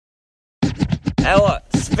Hey, what?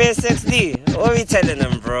 SpaceX D? What are we telling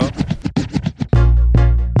them, bro?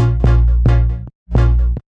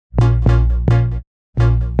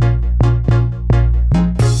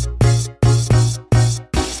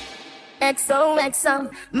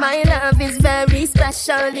 XOXO, my love is very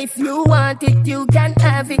special. If you want it, you can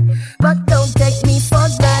have it, but don't take me for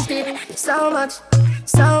granted. So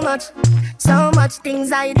much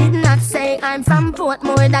things I did not say. I'm from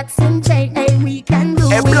Portmore, that's in JA. We can do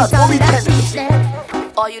it on that beach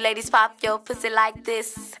there. All you ladies pop your pussy like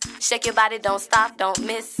this. Shake your body, don't stop, don't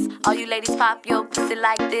miss. All you ladies pop your pussy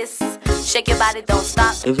like this. Shake your body, don't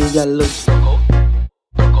stop. If you got loose,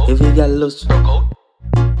 if you got loose,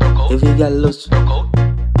 if you got loose,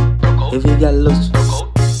 if you got loose,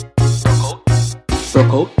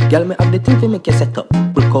 broke out, girl me have the thing to make you set up.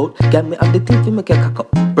 Broke out, girl me have the thing to make you cock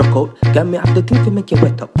up. Broke out, girl me have the thing to make you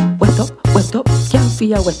wet up. Wet up, girl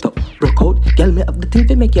feel wet up. Broke out, girl me have the thing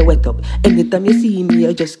to make you wet up. Anytime you see me,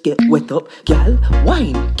 I just get wet up. Girl,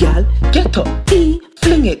 wine, girl, get up.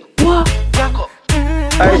 Fling it, walk, back up.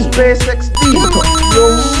 I SpaceX D, you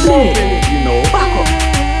know, back up,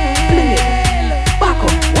 fling it, back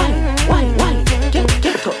up, wine,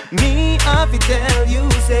 get up. Me have to tell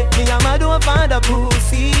you, say me and my don't find a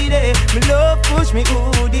pussy day. Me love push me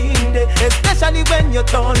good in day, especially when you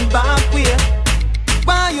turn back way.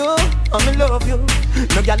 Why you? Oh, me love you.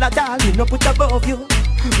 No gyal at all, me no put above you.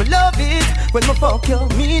 Me love it when me fuck you.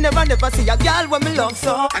 Me never see a gyal when me love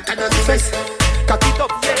so. I cannot stress. Cock it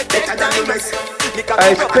up, yeah, better than the rest.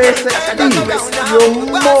 I SpaceX D, you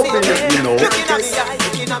mobbing it, you know.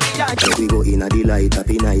 We go in a delight,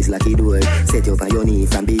 happy nice like it door. Set you on your knee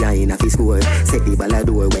from behind a fist score. Set the ball a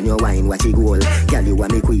door when you wine, watch it goal. Girl, you are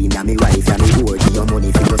me queen, and me wife, and me whore. Give your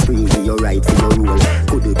money for your spree, give your right for your rule.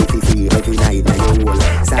 Could do it free every night like your wall.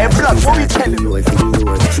 Hey, blood, what we tell you?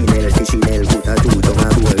 Chanel, put a two down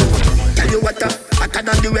a bowl. Tell you what hotter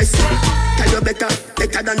than the rest. Tell you better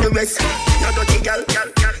than the rest. No dirty girl,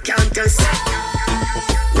 can't test.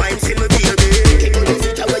 Wine see me baby. Take on the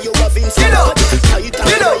feet where you have in stop. Tight and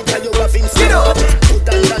right where you have in stop. Put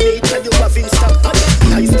underneath where you have in stop.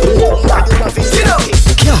 Nice to come where you have in stop.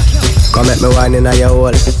 Come make me wine in your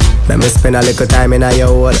hole. Let me spend a little time in your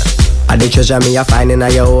hole. All the treasure me a find in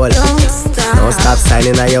your hole. Don't stop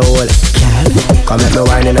signing in your hole. Come make me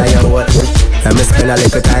wine in your hole. Let me spend a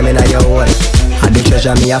little time in your hole. All the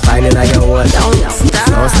treasure me a find in your hole.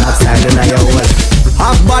 Don't stop signing in your hole.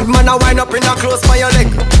 Half bad man a wind up in a close by your leg.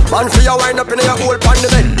 Man for your wind up in your hole on the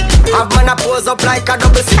bed. Half man a pose up like a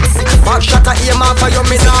double six. Back shot a aim off for your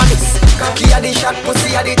minanis. Cocky a the shot,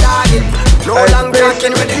 pussy a the target. No long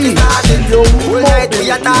talking when it is started. Whole night we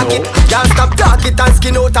a target. Can't stop talking and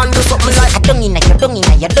skin out and do something like dung inna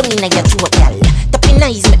your throat, gal. Tapping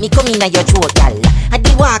eyes make me come inna your throat, gal. I do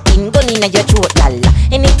walking, gun inna your throat, gal.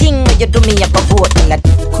 Anything where you do me, I go vote, gal.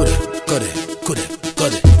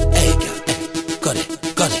 Got it, hey gal, got it,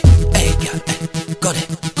 hey gal, got it.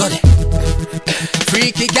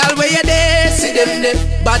 Freaky gal where you there, see them there.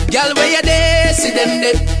 Bad gal where you there, see them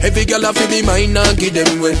there. Every gal a fi be mine and give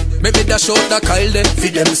them way. Maybe dash out the Kyle there, fi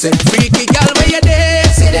them say. Freaky gal where you there,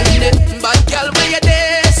 see them there. Bad gal where you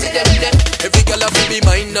there, see them there. Every gal a fi be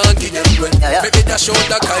mine and give them way. Maybe dash out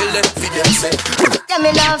the Kyle there, fi them say. Yeah,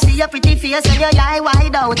 me love see your pretty face and your eye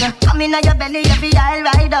wide out. Come inna your belly, every eye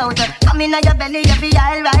ride out. Come inna your belly, every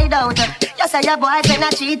eye ride out. You say your boyfriend a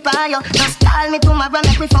cheat by you. Just call me tomorrow,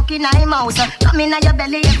 make we fucking eye mouse. Come inna your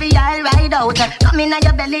belly, every eye ride out. Come inna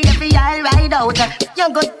your belly, every eye ride out. Your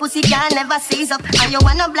good pussy can never seize up, and you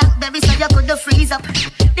want a blackberry so you could freeze up.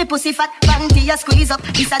 The pussy fat panty you squeeze up.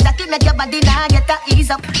 This a jacket make your body now get a ease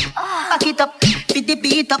up. Pack it up, fit the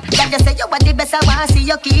beat up. Girl you say you are the best, I wanna see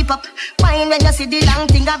you keep up. Wine when you see the long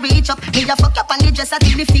thing I reach up. Me a fuck up on the dress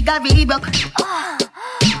until the figure re-broke.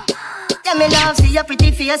 Yeah, me love see your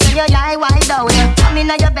pretty face and your eye wide out. Come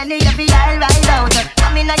inna your belly, every eye ride out.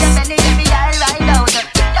 Come inna your belly, every eye ride out.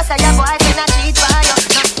 You say your boyfriend a cheat by you.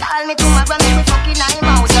 Just call me tomorrow, make me fucking eye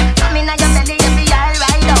mouse. Come inna your belly, every eye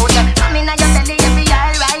ride out. Come inna your belly, every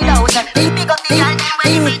eye ride out. Pick up the eye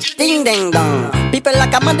when you Ding ding dong. People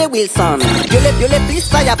like Amanda Wilson. Violette, please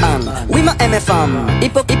fire ban. Oui, ma MFM.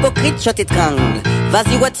 Hypocrite, je t'étrangle.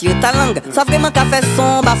 Vas-y, what you ta langue. Ça vraiment qu'a fait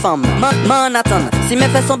son bas femme. Manhattan. Si me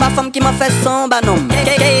fait son bas femme qui m'a fait son bas nom.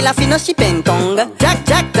 Kay la fino chi ping pong.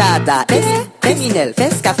 Jack dada. Criminel,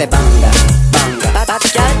 fais ce qu'a fait banga. Banga. Bad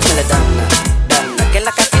gal, tu le donne. Que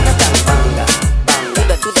la casina tan banga.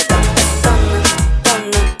 Banga. Tout de donne.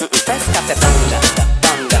 Fais ce qu'a fait banga.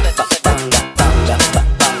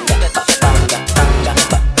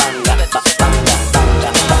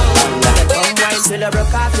 Till you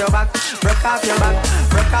broke off your back, broke off your back,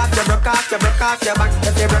 broke off your back.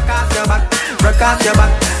 If you broke off your back, broke off your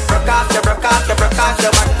back, broke off your back.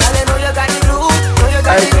 Girl, you know you got the glue, know you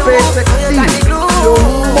got the glue, know you got the glue.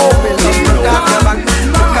 Broke off your back,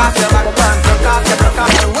 broke off your back, broke off your back.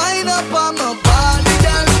 Wind up on my body,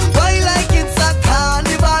 girl. Why like it's a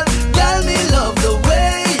carnival? Girl, me love the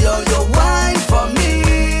way you wine for me.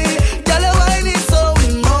 Girl, your wine is so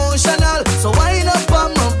emotional. So wind up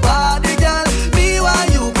on my body, girl. Me while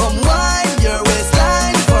you come wine your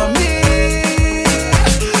waistline for me.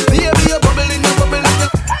 Baby, you're bubbling, you're bubbling.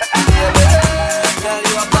 Baby, girl,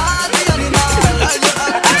 you a party animal. Girl, you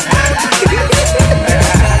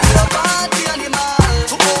a party animal.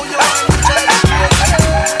 To hold your hand,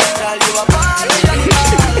 girl, you a party animal.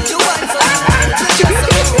 You want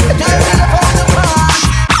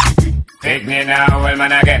Pick me now, old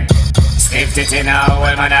man again. Stiff titty now,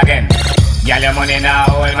 old man again. Girl, your money now,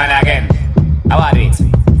 old man again. How are it?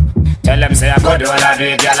 Tell them say I go do all I do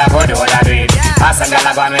it, girl, I go do all I do it. Ask them girl,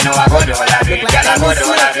 I go me know I go do all I do it, girl, I go do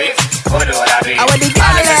all I do it, go do all I do it. I want the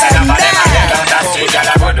girl them there. Down that street, girl,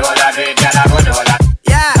 I go do all I do it, girl, I go do all I do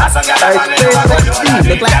it. Ask them girl, I go me know I go do all I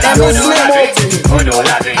do it, girl, I go do all I do it, go do all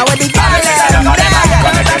I do it. I want the girl them there.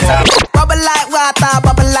 Bubble like water,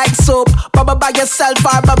 bubble like soap. Bubble by yourself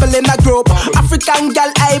or bubble in a group. African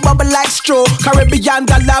girl, I bubble like straw. Caribbean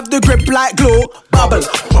girl have the grip like glue. Bubble,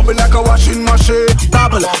 bubble like a washing machine.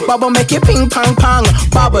 Bubble, bubble make it ping pong pong.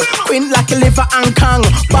 Bubble, queen like a liver and kong.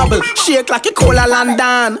 Bubble, shake like a cola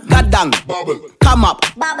London. Goddamn, bubble, come up.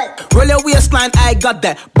 Bubble, roll your waistline, I got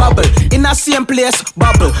that. Bubble, in the same place.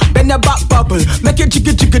 Bubble, bend your back. Bubble, make it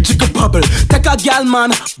jigga jigga jigga bubble. Take a girl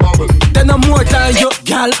man. Bubble, then no more than you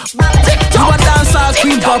girl. You a dancer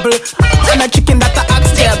queen bubble. And a chicken that a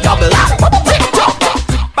axe tail bubble.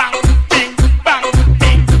 Bang, ding, bang,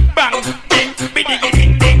 ding, bang, ding, biddy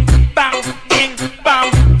ding ding, bang, ding, bang,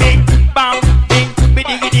 ding, bang, ding,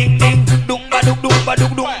 biddy ding ding, dung ba dung dung ba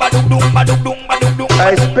dung dung ba dung dung ba dung dung ba dung dung.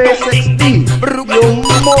 I space XD, you're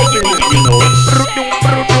moving, you know.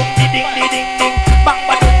 Ding ding ding ding, bang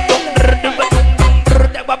ba dung dung, dung ba dung dung,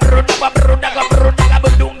 da ba dung da ba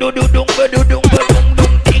dung dung dung ba dung dung.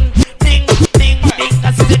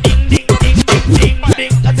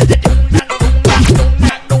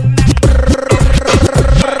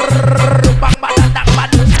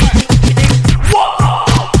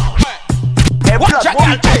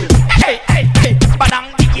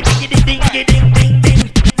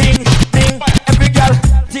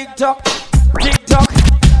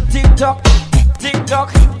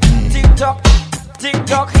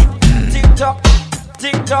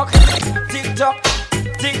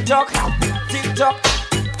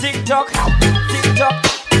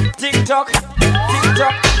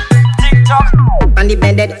 On the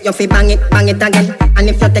bed, you fi bang it again. And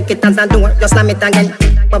if you take it as a door, you slam it again.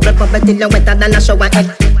 Bubble, bubble till you wetter than a shower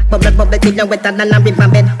head. Bubble, bubble till you wetter than a river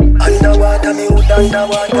bed. Underwater, me hood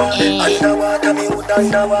underwater. Underwater, me hood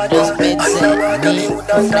underwater. Underwater, me hood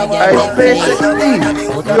underwater. I space XD,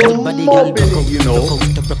 you're moving, you know.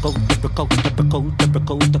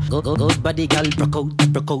 Good body girl, broke out.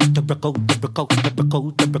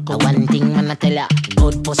 One thing man I tell ya,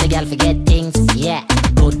 good pussy girl forget things, yeah.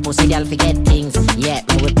 Good pussy girl forget things, yeah.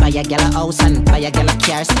 Me would buy a girl a house and buy a girl a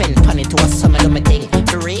car, spend money to a summer do me thing.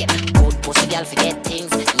 For real, good pussy girl forget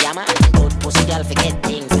things, yeah man. Good pussy girl forget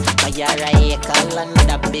things. Buy her a acre and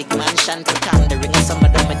with a big mansion, put on the ring and summer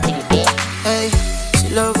do me thing, yeah. Hey, she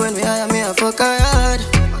love when we hire me a fuck her hard.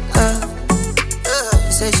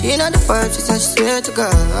 Say she not the first, she said she swear to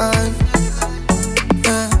God.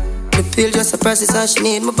 The pill just a process and she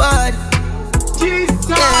need my body. Yeah,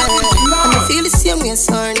 and I feel the same way,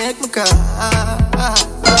 so her neck my car.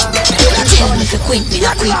 Tell me if you quint me,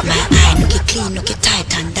 not quint my eye. Look it clean, look it tight,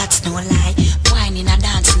 and that's no lie. Wine in a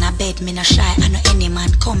dance, in a bed, me no shy. I know any man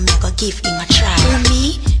come, me go give him a try. For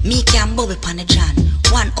me can bubble pan the John.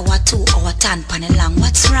 1 hour, 2 hour, 10 pan it long.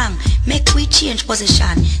 What's wrong? Make we change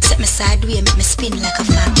position. Set me sideways, make me spin like a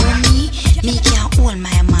fan. For me can hold my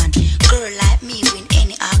man. Girl like me win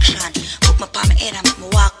any action. Put my palm my head and make me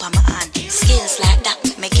walk on my hand. Skills like that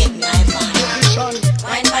make me get my van.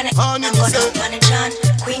 Wine pan it, I'm gonna pan it John.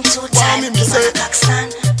 Queen too tight, me want a cock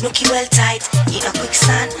stand. Looky well tight, eat a quick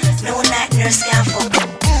stand. No night nurse can fuck.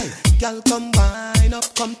 Hey, girl come wine up,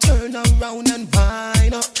 come turn around and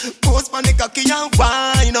wine up. Post on the cocky and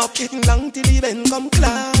wine up. Long till the bend come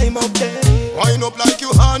climb up there. Wine up like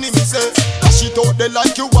you honey, me say. Dash it out there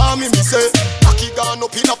like you want me say. Cocky gone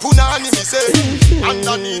up in a punani, me say.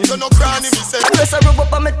 Underneath you no cranny, me say. I just rub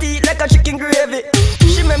up on my teeth like a chicken gravy.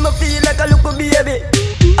 She make me feel like a little baby.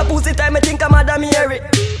 A pussy time, I think I'm Madam Mary.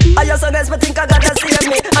 I just honest, me think I gotta save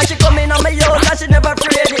me. And she come in on my house and she never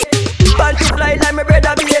afraid it. Panty fly like my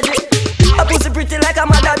brother baby. A pussy pretty like a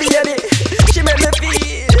mother baby. She make me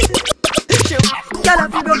feel. Girl, I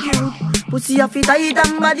feel broke you. Pussy a fit tight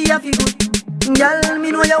and body a feel good. Girl,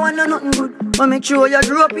 me know you want nothing good, but make sure you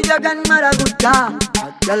grew up with your grandmother good. Yeah,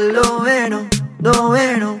 girl, don't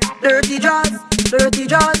wear no, dirty jaws.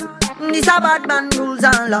 This a bad man rules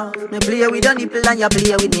and laws. Me play with your nipple and you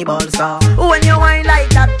play with me balls. When you whine like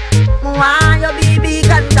that, why your baby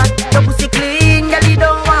contact? Your pussy clean, girl, you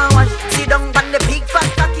don't want wash. Sit down on the big fat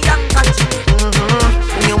cocky and catch.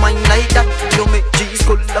 When you whine like that, you make G's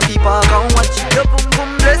cool and people can watch. Your boom boom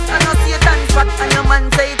bless and your Satan spot, and your man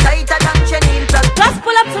say tighter than Chenille plug. Just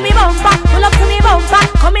pull up to me bumper,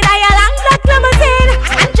 come in your long black limousine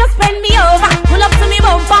and just bend me over. Pull up to me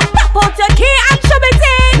bumper, pop out your key and shove it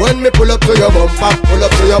in. When me pull up to your bumper,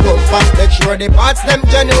 make sure the parts them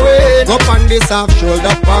genuine. Up on this half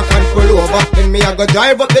shoulder, park and pull over. Then me I go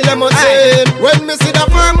drive up the limousine. When me see the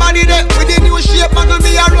firm body there with the new shape, muggle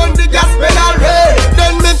me I run the gas pedal red.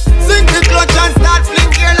 Then me sink the clutch and start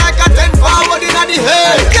fling here like a 10 forward in the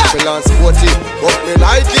head. Me on sporty, but me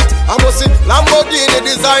like it. I must see Lamborghini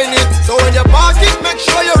design it. So when you park it, make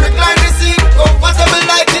sure you recline the seat. Comfortable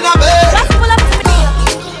like in a bed. Just pull up to me.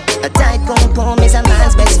 A tight pom-pom is a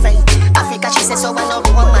man's best friend. Africa, she says so I know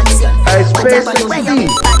woman sing. I space you see,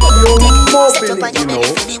 you're mobbing it, you know.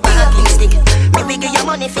 Me we give you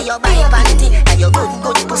money for your buy panty, and your good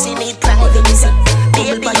pussy need privacy.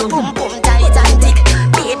 Baby, your pum pum tight and thick.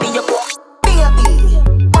 Baby, your pum, baby.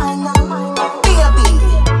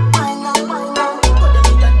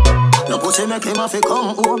 Your pussy make him have to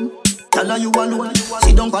come home. Tell her you alone.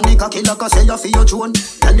 Sit down on the cocky like I say you feel your drone.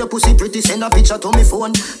 Tell your pussy pretty, send a picture to me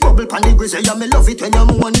phone. Bubble pan the grizzly, yeah, me love it when you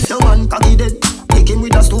moan. If your man cocky dead, kick him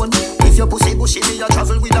with a stone. If your pussy bushy, me a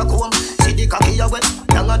travel with a comb. See the cocky you wet,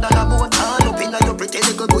 younger than a bone. All up in your pretty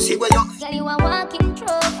little pussy where you. Girl, you a walking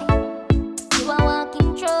trophy. You a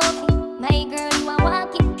walking trophy. My girl, you a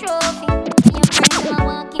walking trophy. Your friends, you a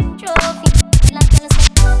walking trophy. Like you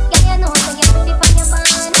say, girl, you know so you pretty from your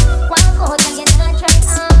band. Walk out and you not try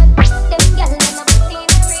hard. Them girl, them a pretty in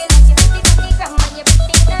the real life. You pretty from the gram and you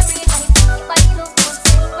pretty in the real life. If I look good,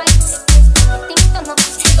 say right, think turn up.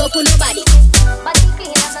 Go pull your body. Body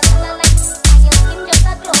clean as a color like. And your skin just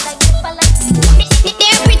a glow like pepper like.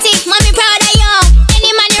 They're pretty, mommy proud of you.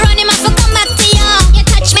 Any man you run him off, come back to you. You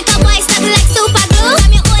touch me, come boy, stuck like super glue.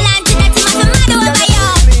 I'm your whole and that him off, mad over you.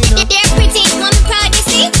 They're pretty, mommy proud to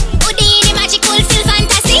see. Houdini, magical, feel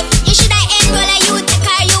fantasy. You should have enroll a you to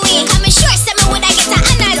carry you in. I'm sure someone would have get an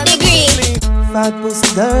honors degree. Fat pussy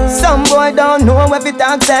girl. Some boy don't know if it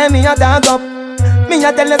talk, say me a dog up. Me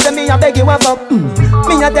a tell you say me a beg you a fuck.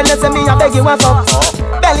 Me a tell you say me a beg you a fuck.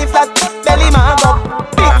 Belly flat, belly mag up.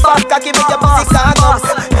 Big fat cocky make your pussy cock up.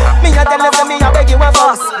 Me a tell you say me a beg you a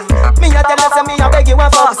fuck. Me a tell you say me a beg you a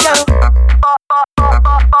fuck.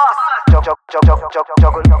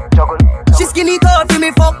 Juggle. She skinny tall for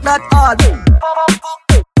me fuck that hard.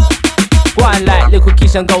 Go on like little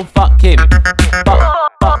Kish and go fuck him.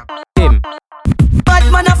 Fuck him.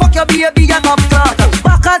 Bad man a fuck your baby a top class.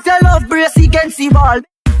 Back as your love brace against the wall.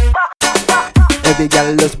 Every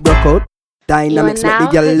girl just broke out. Dynamics make the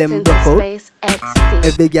girl them broke out.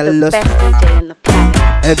 Every girl lost.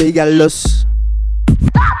 Every girl lost.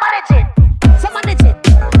 Manage it. Manage it.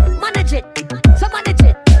 Manage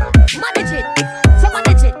it.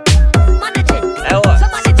 Hey, what?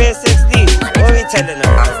 Space XD, what we telling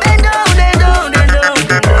her? Bend down.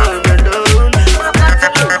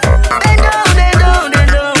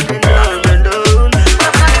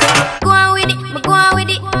 Go on with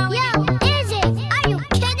it. Yo, is it? Are you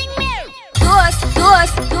kidding me? Doors.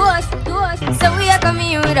 So we are coming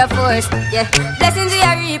here with a force, yeah. Blessings we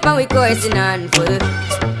are reap and we coursing on full.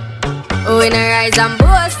 Oh, in a rise and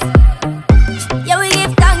boast. Yeah, we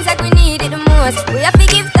give thanks like we need it the most. We have to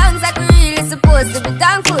give thanks like we really supposed to be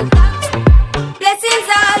thankful. Blessings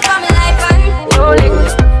all for my life and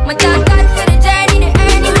my thank God for the journey, the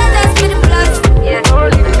earning, not just for the plus. Yeah,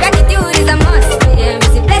 gratitude is a must. Yeah, me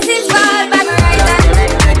see blessings fall by my right hand.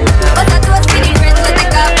 But I toast to the friends when they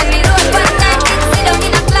got me load. One time, sit down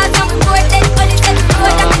in a class and we board that only set the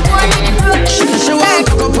road that we born in the road. She walk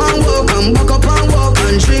up and walk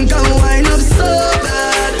and drink and wine up so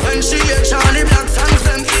bad. When she hear Charlie Black songs,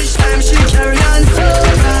 them each time she carry on so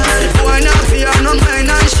bad. Boy not fear no mind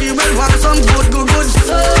and she will want some good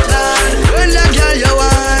so bad. When the girl you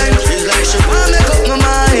wine, feels like she want make up my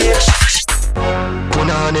mind.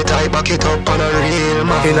 Punani type back it up on a real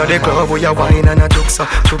man. Inna the club we a wine and a juksa.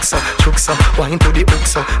 Wine to the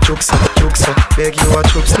hooksa, juksa. Beg you a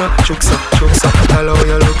juksa. Tell how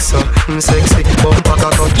you look so, sexy. Bumper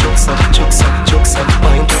cock up, juksa.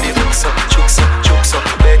 Wine to the hooksa, juksa.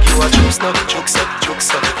 Beg you a juksa.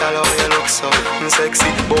 Tell how you look so sexy,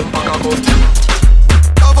 bump back up.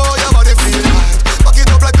 Love how your body feel like. Back it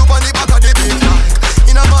up like you on the back of the big bike.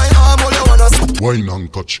 Inna my arm, all you wanna see. Wine and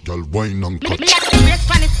catch, girl, wine and catch. Me like to brace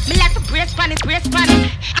pan it, me like to brace pan it, brace pan it.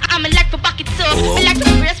 I'm like to back it too. Me like to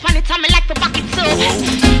brace pan it, I'm like to back it too.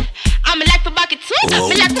 I'm like to back it too.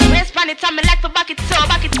 Me like to brace pan it, I'm like to back it too,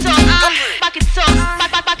 back it too, back it too,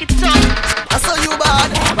 back it too. I saw you bad.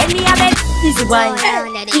 When me have it, Easy wine,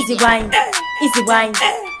 easy wine, easy wine,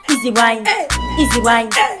 easy wine, easy wine,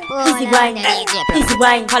 easy wine, easy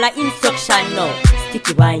wine. Follow instruction now.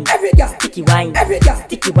 Sticky wine, sticky wine,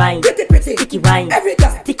 sticky wine, sticky wine,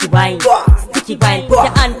 sticky wine, sticky wine. Put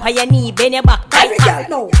your hand on your knee, bend your back, right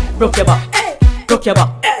now. Broke your back, broke your back,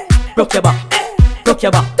 broke your back, broke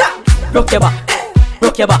your back, broke your back,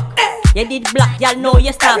 broke your back. You did black, y'all know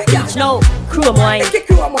you stop bitch now. Chrome wine,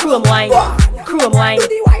 chrome wine, chrome wine,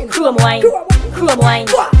 chrome wine, chrome wine,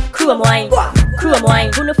 chrome wine, chrome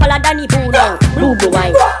wine. Who no follow Danny Boo now? Blue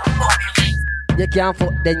wine. You can't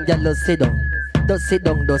fuck then y'all sit down. Just sit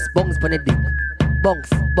down, just bounce pon the dick. Bounce,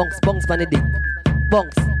 bounce, bounce pon the dick.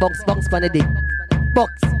 Bounce, bounce, bounce pon the dick.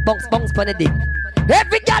 Bounce, bounce, bounce pon the dick.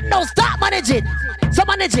 Every girl now start manage it. So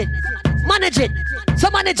manage it, manage it, so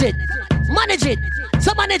manage it, manage it,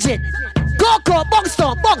 so manage it. Go, bounce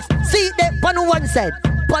down, bounce. See them on one side,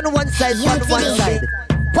 on one side, on one side,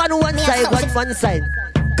 on one side, one side.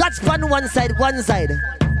 Catch on one side, one side.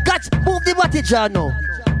 Catch, move the body jar now.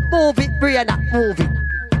 Move it, Brianna, move it.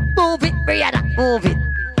 Move it, Brianna, move it.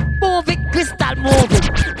 Move it, Crystal, move it.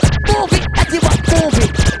 Move it, that's it, move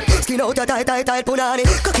it. Skin out your tight punani.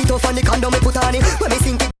 Cock it off on the condom me put on it. When me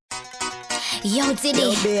sink it. Yo,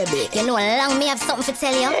 Diddy, you know long me have something to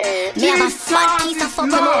tell you. Me have a fat piece of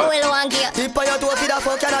fucking oil one gear. Tip on your toe for the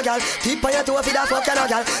fuck and a gal. Tip on your toe for the fuck and a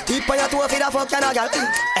gal. Tip on your toe for the fuck and a gal.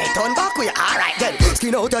 Hey, turn back with you, alright then.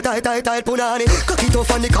 Skin out your tight punani. Cock it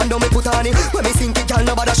off on the condom me put on it. When me sink it, gal,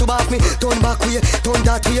 nobody should off me. Turn back with you, turn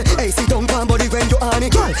that way. Hey, sit down, pan body when you on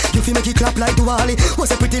it. Gal, you feel make it clap like Duali.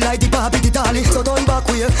 Was a pretty like the Barbie, the dolly. So turn back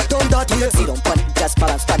with you, turn that way. Sit down, pan, just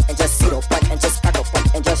balance, pan, and just sit down, pan, and just pack up, pan,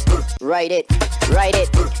 and just ride it. Ride it,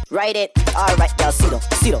 ride it. Alright, y'all sit down,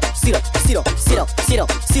 sit down, sit down, sit down, sit down, sit down,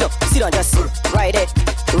 sit down, sit down, just ride it,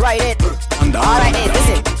 ride it. Alright, hey,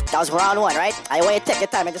 listen, that was round one, right? I want you to take your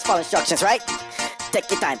time and just follow instructions, right? Take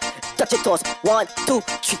your time, touch your toes, 1, 2,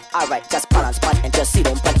 3. Alright, just balance, pan, and just sit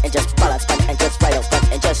down, pan, and just balance, pan, and just ride out,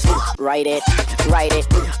 pan, and just ride it, ride it,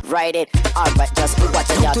 ride it. Alright, just watch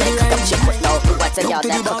it, y'all, then cock up chick foot now. Watch it, y'all,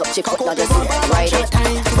 then cock up chick foot now. Just ride it,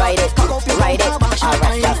 ride it, ride it.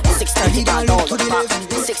 Alright, y'all, 6:30 and no look back.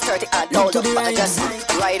 6:30 and no look back. Just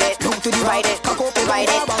ride it, ride it, ride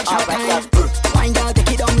it. Alright, y'all. Wine girl,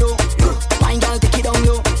 take it down low. Wine girl, take it down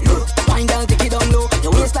low. Wine girl, take it down low.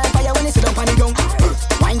 Your waistline fire when you sit up on the ground.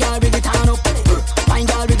 Wine girl, bring it on up. Wine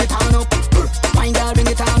girl, bring it on up. Wine girl, bring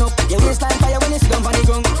it on up. Your waistline fire when you sit up on the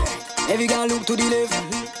ground. Every girl look to the left.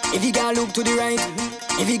 Every girl look to the right.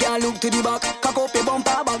 Every girl look to the back. Cock up your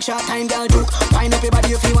bumper, back short time, girl juke. Wind up your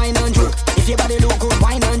body if you wine and juke. If your body look good,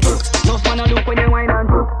 wine and juke. No fun to look when you wine and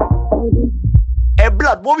juke. Hey,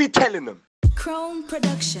 blood, what we telling them? Chrome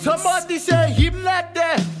Productions. Somebody say him not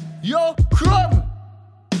there. Yo, Chrome.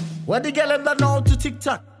 What the girl ever know to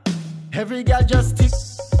TikTok? Every girl just tick.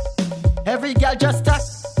 Every girl just tack.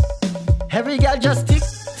 Every girl just tick,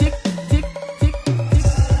 tick, tick, tick, tick.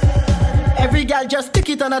 Every girl just tick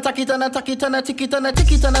it and attack it and attack it and a tick it and a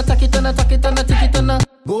tick it and attack it and attack it and a tick it and a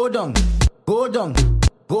go down, go down,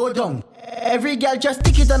 go down. Every girl just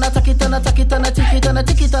tick it and attack it and attack it and a tick it and a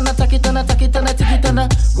tick it and attack it and attack it and a tick it and a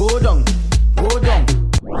go down, go down,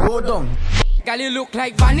 go down. Girl, you look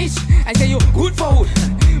like vanish. I say you good for wood.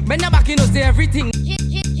 Bend your back, you know, say everything.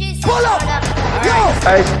 Pull up! Yo!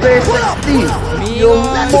 I stay sexy. You're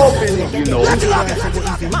mobbing, you know.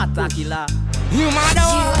 You are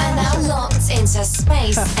now locked into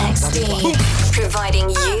Space XD, providing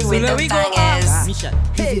you with the bangers.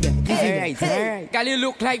 Alright. Girl, you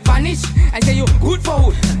look like vanish. I say you good for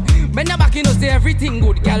wood. Bend your back, you know, say everything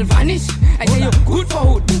good. Girl, vanish. I say you good for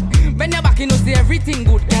wood. Bend your back, you know, say everything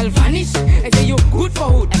good. Girl, vanish. I say you good for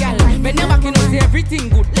wood. Girl, bend your back, you know, say everything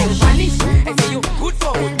good. Girl, vanish. I say you good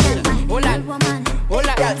for wood. Hold on, hold on.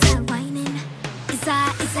 Is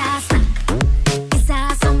a snack? Is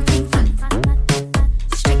a something fun?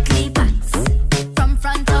 Strictly facts, from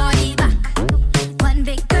front or the back. One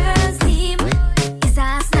big girl's team. Is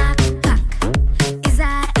a snack pack? Is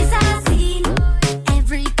a scene?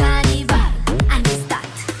 Every carnival, and it's that.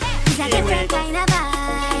 It's a different kind of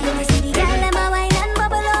vibe. You see the girl them a wine and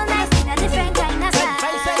bubble all night. It's a different kind of vibe.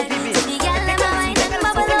 See the girl them a wine and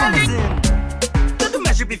bubble all night. Don't do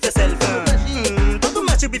magic with yourself. Don't do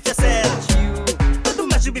magic with yourself.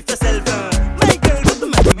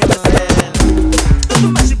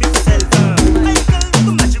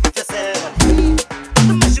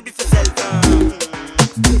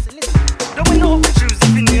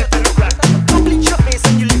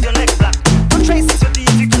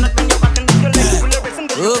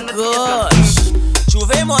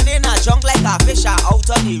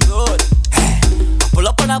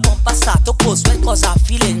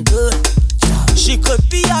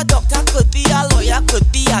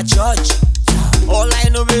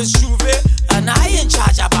 is Juve, and I in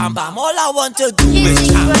charge of Bam Bam. All I want to do is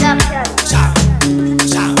chow, chow,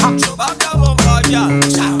 chow. Show back the bumper, girl.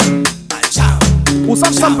 Chow, chow. Who's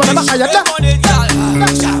up some brother back at your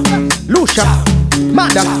Lucia,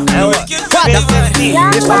 Madam, This what we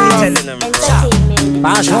telling them.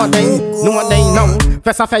 Pass one thing, no one day now.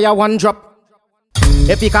 First I fire one drop.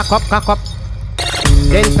 Epic a cup.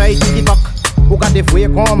 Then try to get back. Who got the way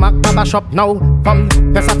come back baba shop now? From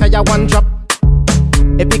first I fire one drop.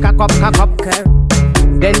 Epic a cup.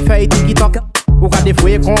 Then try to get back. Who got the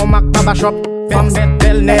way come back baba shop? From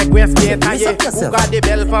bell neck west gate aye. Who got the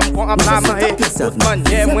bell from come up la maye? Put man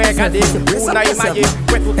yeah mwe gade. Who na imaye?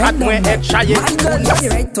 Where to cut mwe head shaye? The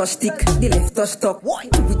right touch stick, the left touch talk.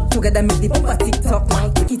 Together make the bumper tick tock.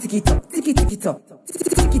 Tiki tock, tiki tock,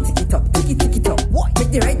 tiki tock, tiki tock.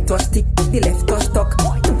 Make the right touch stick, the left touch talk.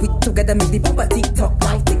 Together make the bumper tick tock.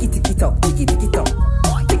 Tiki tock, tiki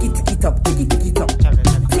tock, tiki tock.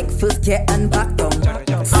 Take first gear and back down.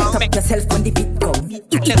 Set up yourself when the beat come.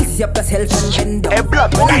 Easy up yourself and bend down.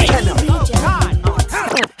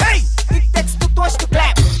 Hey, it takes two touch to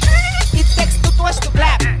clap. It takes two touch to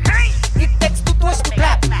clap. It takes two touch to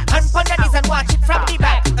clap. And pon your knees and watch it from the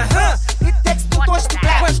back. It takes two touch to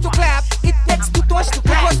clap. Touch to clap. It takes two touch to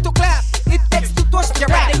clap. Touch to clap. It takes two touch to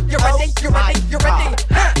clap. You're ready.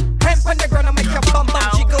 Hand on the ground and make your bum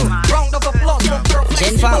jiggle. Round of applause.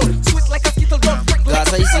 Jen fam. Sweet like a skittle drum.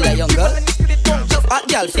 That's how you see that young girl. Hot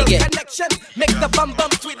girl figure. Make the bum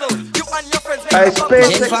twiddle. You and your friends I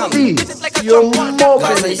space XD. You're more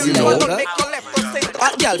That's how you see that young girl.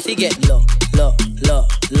 Hot girl figure. Low.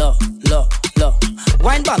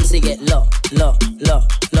 Wine bam figure. Low.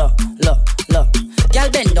 Girl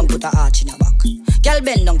bend down, put a arch in your back. Girl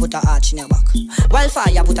bend down, put a arch in your back.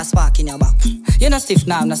 Wildfire, put a spark in your back. You no stiff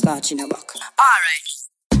now, no starch in your back.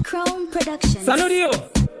 Alright. Crown Production. Sanudio.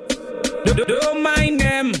 Don't mind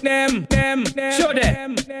them. Show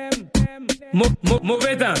them. Move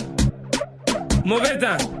it on.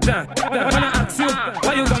 Wanna ask you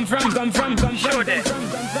where you come from? Show them.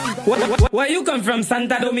 Where you come from?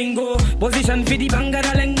 Santa Domingo. Position for the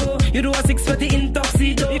Bangadalengo. You do a 640 in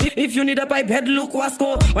tuxedo. If you need a pipe head, look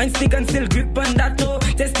Wasco. Wine stick and still grip on that toe.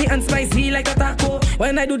 Tasty and spicy like a taco.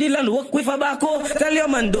 When I do the land work with a bacco. Tell your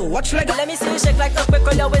man do watch like. Let me see you shake like a quick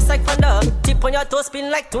on your waist like thunder. Tip on your toe, spin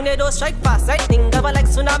like tornado, strike fast. Lightning, double like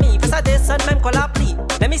tsunami. Pass a day, sun, mem, call a plea.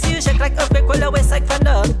 Let me see you shake like a quick on your waist like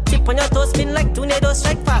thunder. Tip on your toe, spin like tornado,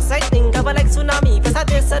 strike fast. Lightning, double like tsunami. Pass a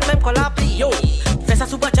day, sun, mem, call a plea. Yo, fais ça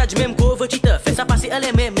supercharge, même co overcheater. Fais ça passer à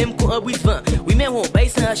l'aimé, même co un bruit vent. Oui, mais on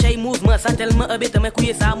baisse un chay mouvement. Ça tellement bête, mais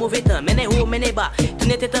couiller ça mauvais temps. Menez haut, menez bas. Tu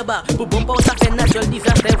n'étais bas. Pour bon pas, ça fait natural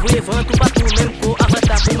disaster. Vous les vent tout partout, même co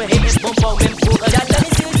avatar. Pour me hate, bon pas, même co.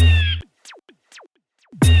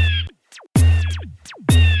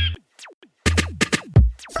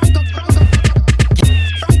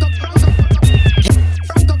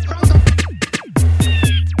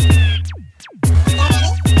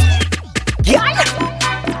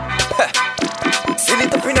 Send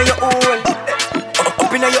it up in your hole.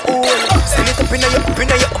 Up in your hole. Send it up in your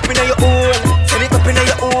hole. Send it up in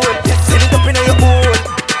your hole. Send it up in your hole.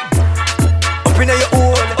 Up in your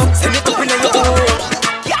hole. Send it up in your hole.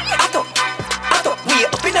 Ato, we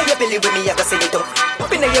up in your belly with me, I go send it up.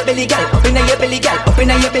 Up in your belly, gal. Up in your belly, gal. Up in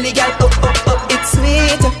your belly, gal. Up. It's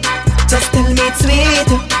sweet. Just tell me it's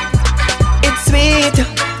sweet. It's sweet.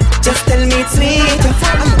 Just tell me it's sweet.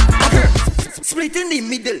 Split in the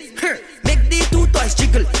middle. Make the two toys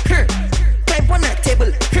jiggle. Climb on a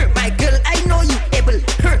table. My girl, I know you able.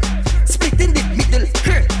 Split in the middle.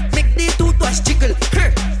 Make the two toys jiggle.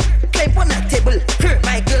 Climb on a table.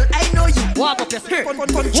 My girl, I know you. Walk up yourself. Walk up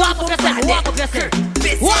yourself. Walk up yourself.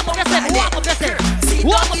 Walk up yourself. Walk up yourself.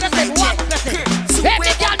 Walk up yourself. Walk up yourself.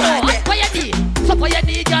 Every girl know on for your knee. So for your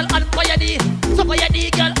knee, girl, on for your knee. So for your knee,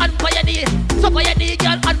 girl, on for your knee. So for your knee,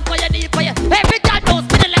 girl, on for your knee. For your every girl knows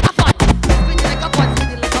spinning like a fun. Spinning like a fun.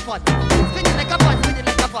 Spinning like a fun. Spinning like a fun. Spinning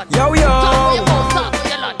like a fun. Yo.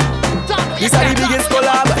 This is the biggest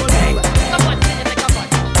collab.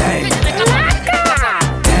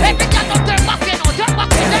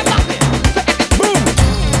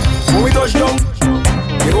 When we touch down,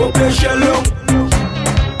 you open shell up.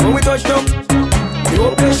 When we touch down, you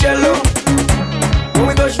open shell up. When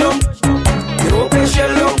we touch down, you open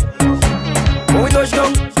shell up. When we touch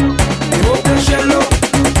down, you open shell up.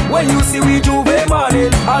 When you see we Juve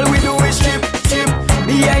morning, all we do is chip.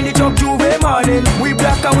 Behind the truck Juve morning, we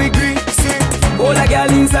black and we green. All a girl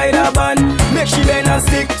inside a band, make she bend and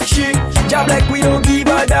stick. She job like we don't give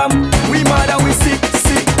a damn. We mad and we sick.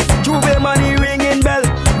 Juve money ringing bell,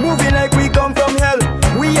 moving like we come from hell.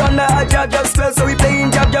 We under a jab spell, so we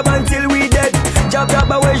playing jab until we dead. Jab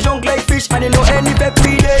away. And you know any pep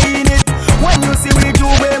we dey in it. When you see we do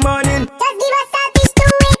way morning, Just give us service to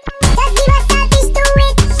it. Just give us service to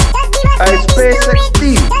it. Just give us I service Space to it. XD,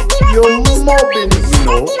 you're mobbing it, you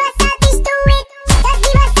know. Just give us service to it. Just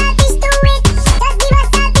give us service to it. Just give us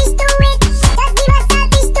service to it. Just give us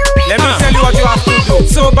service to it. Let me tell you what you have to do.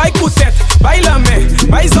 So buy Kutet, buy Lame,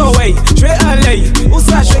 buy Zoé, Trey Alley,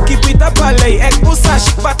 Usa Shake it up Alley, Ek Usa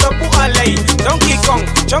Shik Patapu Alley, Donkey Kong,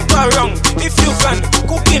 jump around, if you can,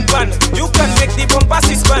 cooking pan, you can make the bumper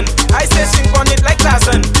spin. I say swing on it like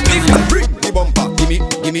Tarzan. Bring the bumper, gimme,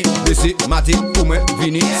 Missy, Matty, Ume,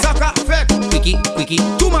 Vini, Saka, Fek, Quickie,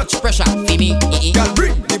 too much pressure, Fimi, girl,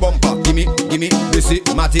 bring the bumper, gimme, Missy,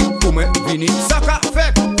 Matty, Ume, Vini, Saka,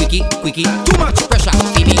 Fek, Quickie, too much pressure,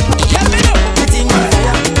 Fimi, girl, me know, the thing on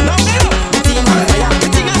fire, no me know, the thing on fire, the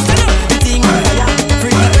thing on fire, the thing on fire,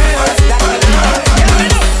 free the girls, that me know, girl, me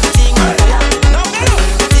know, the thing on fire, no me know,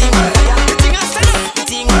 the thing on fire, the thing on fire, the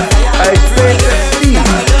thing on fire, I Space XD,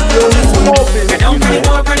 you're mobbing it, you know.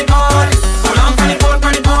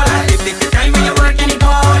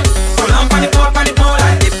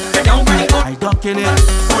 I ducking it.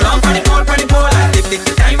 Hold on for the pole, for the pole. Dip, dip,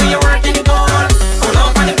 the time when you're working the pole. Hold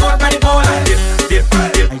on for the pole, for the pole. Dip, dip,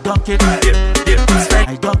 dip. I duck it, dip, dip.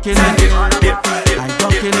 I ducking it, dip, dip. I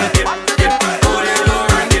ducking it, dip, dip. Hold it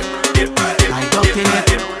lower, dip, dip. I ducking it,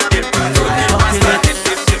 dip, dip. I ducking it.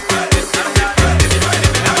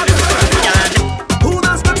 Who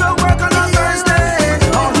does go to work on a Thursday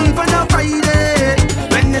or even a Friday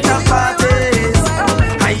when it's a parties?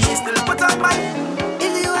 I still put on my.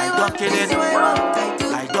 I ducking it.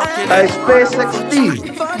 I Space XD,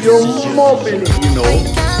 you're mobbing it, you know.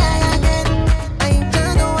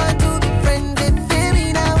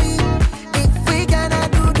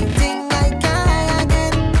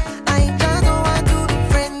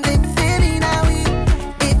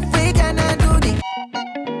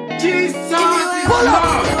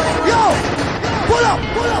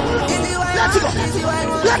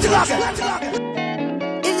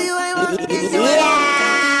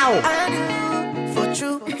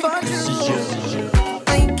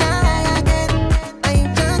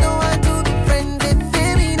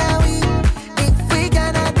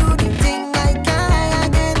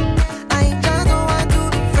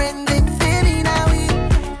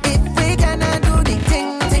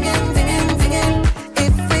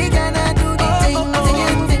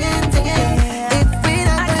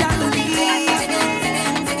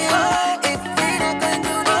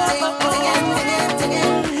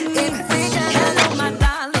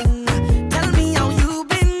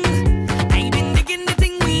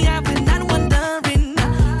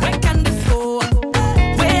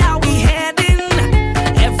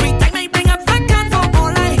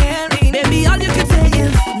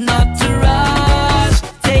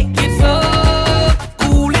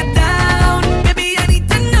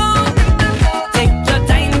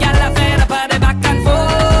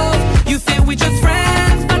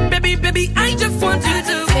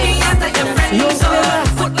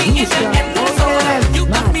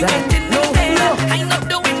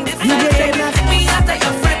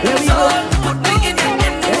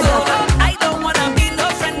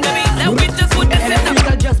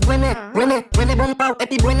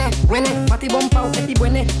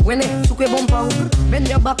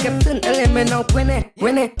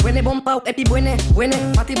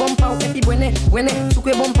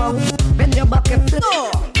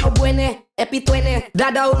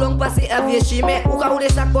 Dada ou long pase avye chime ou ka ou de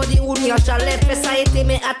sakodi ou ni a chalet. Fè sa ete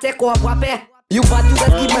me ate kwa wape. You bad you get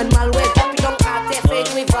given malwe. Drop it down ate fè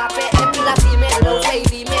nou vape. Epi la fime lo fè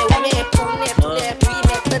vime. Ou me epone tout de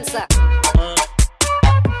prime. Ten sa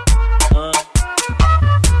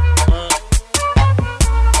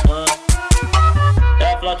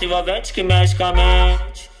É flauta envolvente que mexe com a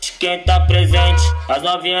mente de quem tá presente. As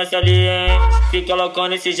novinhas salientes fica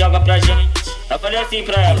loucona e se joga pra gente. Eu falei assim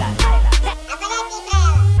pra ela.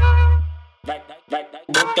 Vai,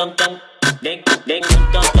 tam tam, vem, tam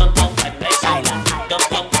tam tam, vai mexe, tam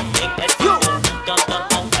tam, vem mexe, tam tam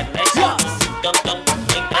tam, vai mexe, tam tam,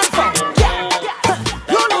 vem mexe.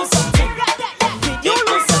 You know something,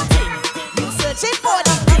 you searching for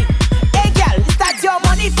the thing. Hey girl, is that your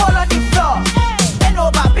money fall on the floor? Bend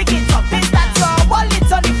over, pick it up, is that your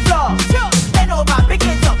wallet on the floor? Bend over, pick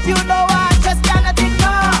it up, you know I just cannot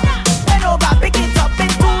ignore. Bend over, pick it up,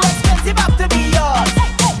 it's too expensive up to be yours.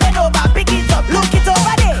 Bend over, pick it up, look it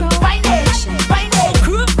over there. Find it, find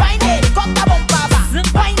it, find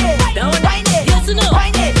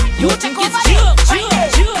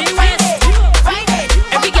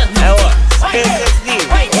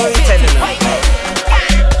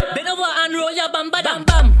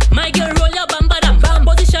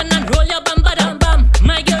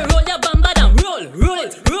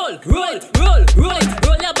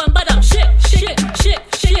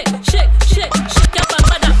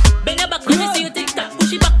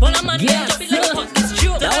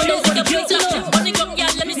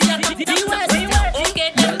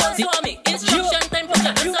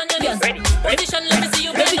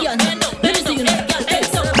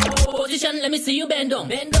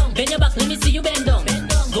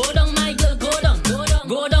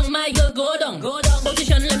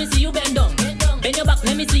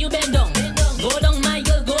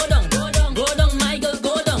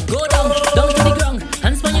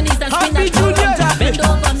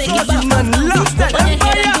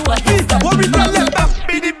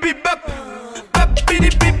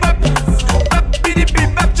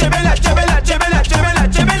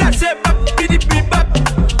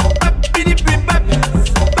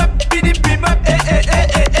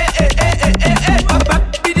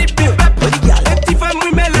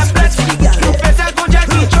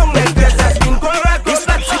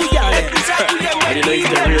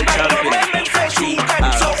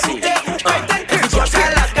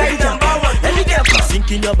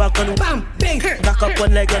bang. Back up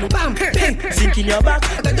one leg and bam, bang. Sink in your back,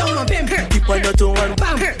 go down and bam. Keep on your toe and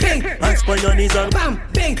bam, bang. Hands on your knees and bam,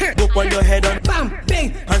 bang. Go on your head and bam, bang.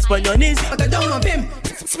 Hands on your knees, go down and bam.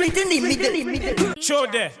 Split in the middle. Show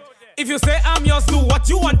there. If you say I'm yours, do what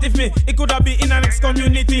you want if me. It coulda be in an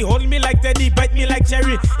ex-community. Hold me like Teddy, bite me like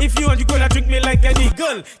cherry. If you want, you coulda drink me like any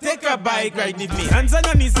girl. Take a bike ride with me. Hands on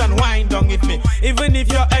your knees and wind down with me. Even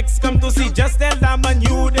if your ex come to see, just tell them and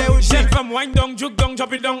you they will shake. From wind down, juke down,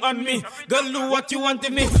 drop it down on me. Girl, do what you want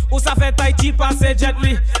with me. Usa fait tai chi passe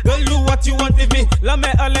gently. Girl, do what you want with me. La me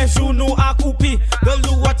ale chou nou a coupi. Girl,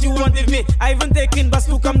 do what you want with me. I even taking bus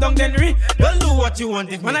to come down Denry. Girl, do what you want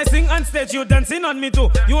with me. When I sing on stage, you dancing on me too.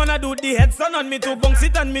 You wanna do the headstand on me too, bounce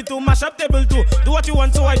it on me too, mash up table too. Do what you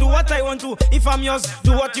want, so I do what I want to. If I'm yours,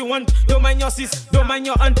 do what you want. Don't mind your sis, don't mind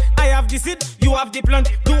your aunt. I have the seed, you have the plant.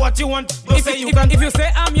 Do what you want. Don't say you can't. If you say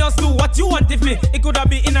I'm yours, do what you want. If me, it coulda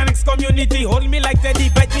be in an ex-community. Hold me like Teddy,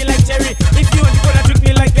 bite me like cherry. If you want, you coulda trick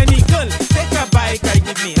me like any girl. Take a bike ride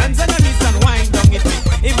with me, hands on your knees and wind down with me.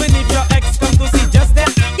 Even if your ex come to see, just tell.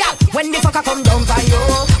 Yeah, when the fucker come down by you,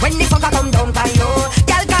 when the fucker come down by you,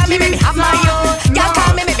 girl call me, make me have my yo. Girl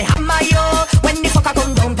call me, make me have my yo. When the fucker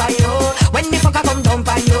come down by you, when the fucker come down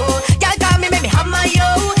by you, girl call me, make me have my yo.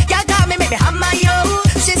 Girl call me, make me have my yo.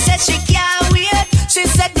 She said she can't wait. She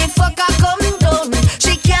said the fucker come down.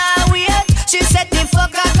 She can't wait. She said the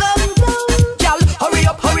fucker come down. Girl, hurry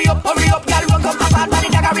up, hurry up, hurry up. Girl, run come up and body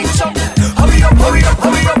dagger ring shot. Hurry up, hurry up,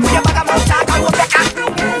 hurry up. Put your back up and talk and walk back.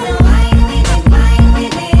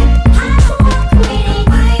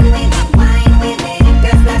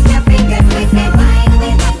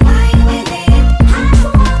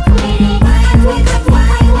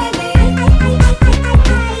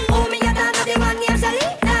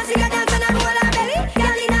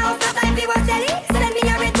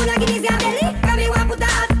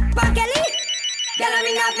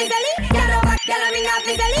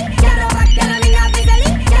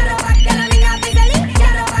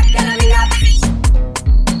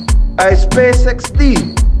 I Space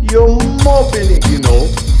XD, you're mobbing it, you know.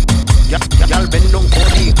 Y'all bend down for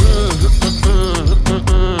the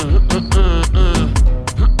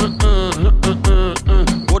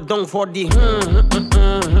go down for the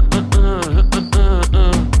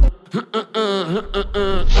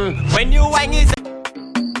when you wang is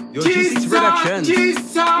Yo, Jesus, production.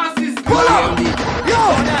 Jesus is Pull up!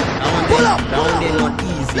 Yo! Pull up! Down there not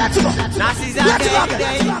easy. Let's go! Let's go!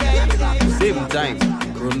 Same time.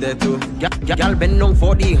 From there too. Y'all bend down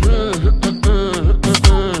for the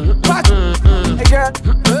Hey girl.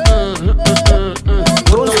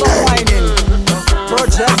 Don't stop whining.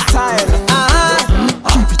 Projectile.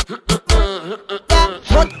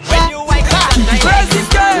 When you whine, where's this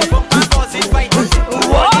girl?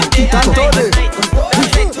 What?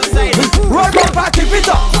 Roll bumper, keep it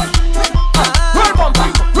up. Roll bumper,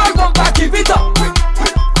 keep it up.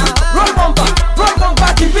 Roll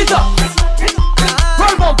bumper, keep it up.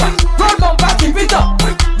 Roll bumper, keep it up.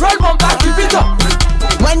 Roll bumper, keep it up.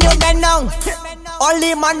 When you bend down,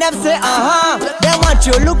 only man them say They want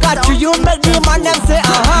you look at you, you make the man them say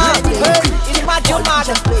It's mad you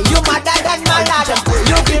madder than my lad.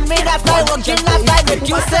 You give me that I working that I make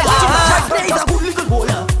you say There is a good little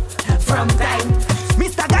bowler from time.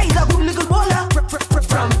 Mr. Guy is a good little bowler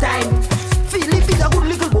from time. Philip is a good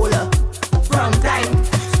little bowler from time.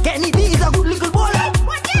 Kenny B is a good little bowler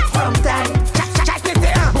from time. Chaque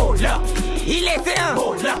était un bowler. Il était un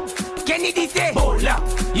bowler. Kennedy c'est bowler.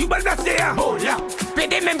 Yubalda c'est un bowler.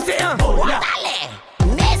 PD même c'est un bowler.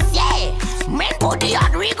 Messieurs, men body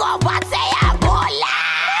on Rigo, but say a bowler.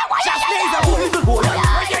 Just is a good little bowler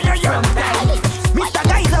from time. Mr.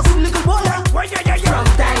 Guy is a good little bowler from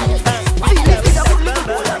time. Philip is a good little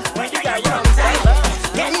bowler from time.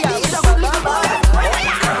 Kenny B is a good little bowler from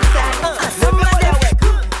time.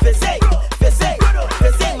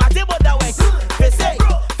 Fessé, maté boda wek. Fessé,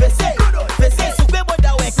 soube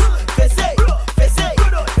boda wek.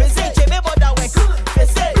 Fessé, cheme boda wek.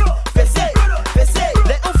 Fessé,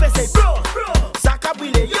 le ou fessé bro. Saka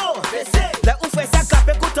brille yo. Le ou fessé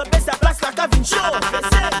kape koute be sa place la ka vin show.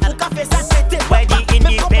 Ou ka fessé tete. Why the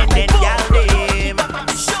independent gal dem?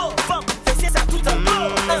 Fessé sa tout un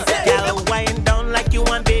Gal wind down like you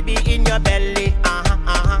want baby in your belly.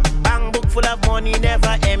 Bank book full of money,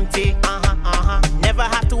 never empty. Never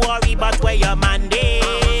have to worry about where your man day.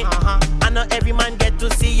 I know every man get to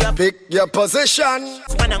see your pick your position.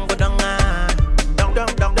 When I'm go down,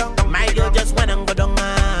 my girl just when I'm go down,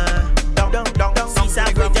 see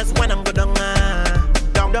Savage just when I'm go down,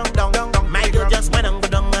 my girl just when I'm go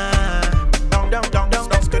down,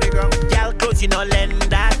 girl clothes you no lend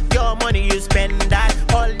that, your money you spend that,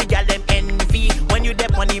 all the girl them envy when you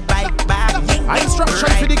dep on the bike back.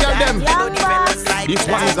 them. This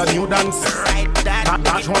one is a new dance.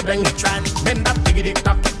 Touch one thing. Bend that tiggity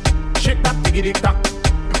tack. Shake that tiggity tack.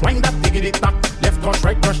 Wind that tiggity tack. Left touch,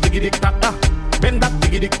 right touch, tiggity tack. Bend that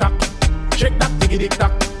tiggity tack. Shake that tiggity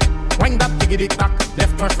tack. Wind that tiggity tack.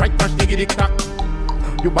 Left touch, right touch, tiggity tack.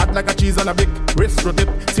 You bad like a cheese on a brick. Wrist rotate,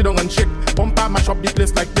 sit down and shake. Bumper mash up the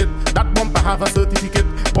place like this. That bumper have a certificate.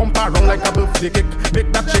 Bumper run like a birthday cake.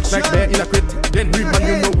 Make that shake like bear in a crate. Then we man,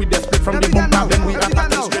 you know we desperate from the bumper. Then we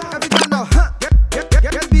attack it straight.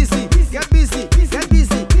 Get busy, get busy, get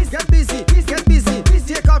busy, get busy, get busy.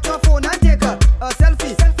 Take out your phone and take a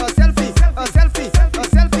selfie, a selfie, a selfie, a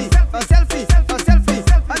selfie, a selfie, a selfie.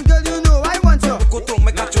 And girl, you know I want you. Locoto,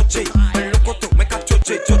 make a choche. Locoto, make a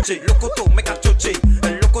choche, choche. Locoto, make a choche.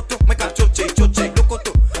 Locoto, make a choche, choche.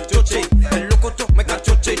 Locoto, choche. Locoto, make a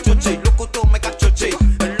choche, choche. Locoto, make a choche.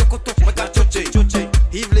 Locoto, make a choche, choche.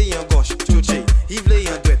 Yves lay en gauche, choche. Yves lay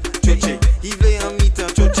en droite, choche. Yves lay en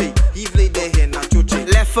mi-temps, choche. Yves lay derrière, na choche.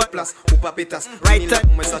 Left foot, place ou pas pétasse. Right foot.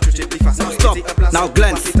 Now stop. Now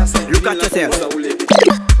glance. Look at yourself.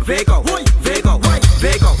 Vego, Vego,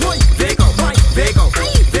 Vego, Vego, Vego, Vego,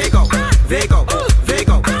 Vego, Vego,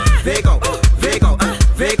 Vego, Vego,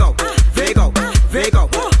 Vego,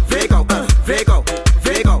 Vego, Vego, Vego,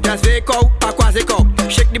 Vego. Just Vego, pas quasi go.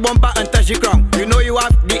 Shake the bumper and touch the ground. You know you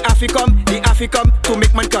have the Africom to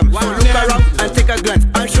make man come. So look around and take a glance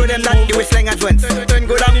and show them that the waistline advance. Turn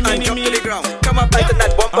go down and jump to the ground. Come up and turn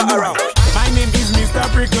that bumper around. My name is Mr.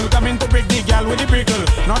 Prickle, coming to break the gal with the prickle.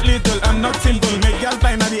 Not little and not simple, make gal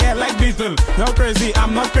fly in the air like beetle. You're crazy,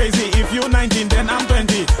 I'm not crazy. If you're 19, then I'm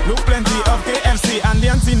 20. Look plenty of KFC and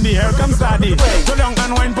the Cindy, here comes daddy. Go down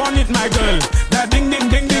and wine pon it, my girl. That ding ding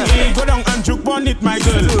ding ding. Go down and juke pon it, my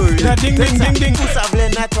girl. That ding ding ding ding. Tout ça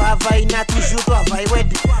v'lait na travail, na toujours travail wed.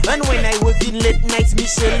 And when I work in late nights,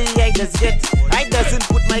 Michelle, I doesn't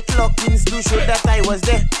put my clock in to show that I was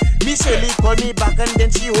there. Michelle call me back and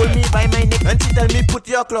then she hold me by my neck and she tell me put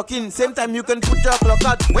your clock in. Same time you can put your clock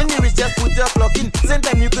out. When you reach just put your clock in. Same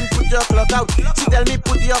time you can put your clock out. She tell me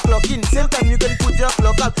put your clock in. Same time you can put your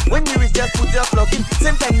clock out. When you reach just put your clock in.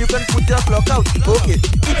 Same time you can put your clock out. Okay,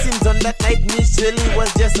 it seems on that night Michelle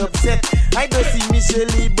was just upset. I don't see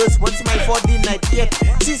Michelle but one smile for the night yet.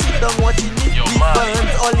 She sit down watching me, big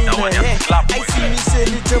bands all in her hair. I see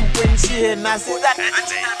Michelle jump when she hear and I see that.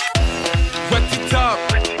 Wet it up,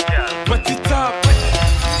 wet it up,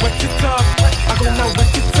 wet it up. I gonna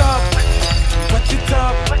wet it up, wet it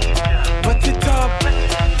up, wet it up,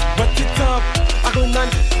 wet it up. I gonna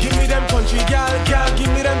give me them country gal,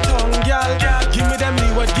 give me them tongue gal, give me them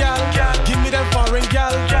leeward gal, give me them foreign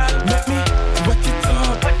gal. Make me wet it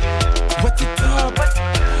up, wet it up, wet it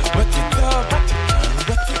up, wet it up,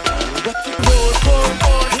 wet it up.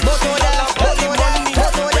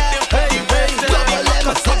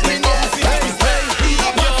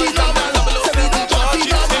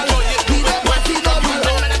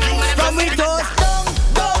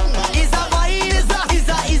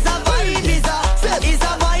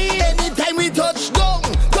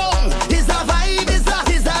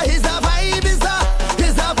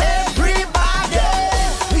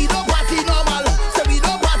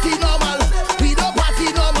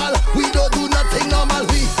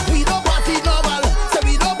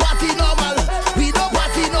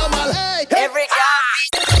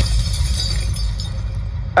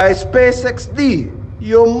 I Space XD,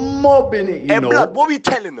 you're mobbing it, you know. Blood, what we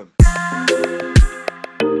telling them?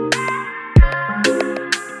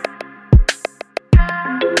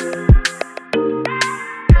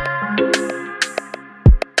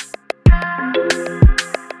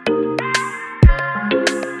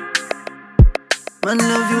 Man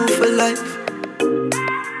love you for life.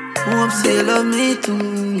 Hope say you love me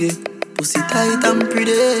too, yeah. Pussy tight and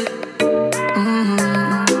pretty.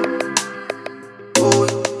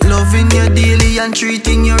 Loving you daily and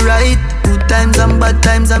treating you right. Good times and bad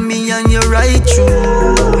times and me and you right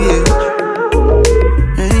true, yeah.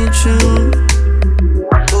 Ain't true.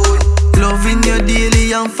 Loving you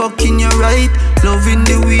daily and fucking you right. Loving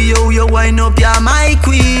the way you wind up, you're my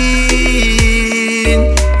queen,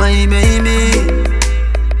 my baby.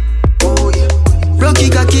 Rocky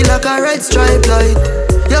cocky like a red stripe light.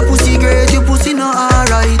 Your pussy great, your pussy not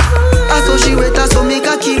alright. I saw she wet, I saw me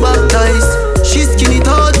cocky baptized. She skin it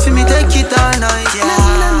out for me, take it all night,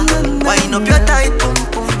 yeah. Wind up your tight pum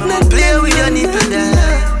pum, play with your nipple there.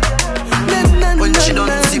 When she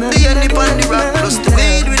done sip the nip on the rock, plus the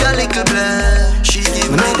weed with a little blend. She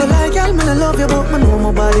give me the like, girl, man, I love you, but man, know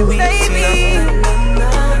my body weak. Baby,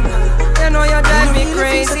 you know you drive me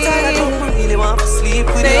crazy. I don't really want to sleep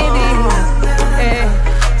with you, baby.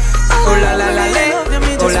 Oh la la la la,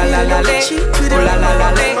 oh la la la la, oh la la la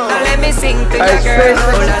la. Now let me sing to your girl.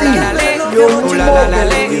 Oh la la la la, oh la la la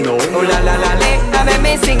la, oh la la la la. Now let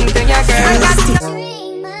me sing to your girl. I got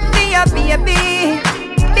be a baby,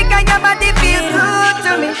 because your body feels good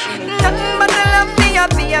to me. Nothing but the love for your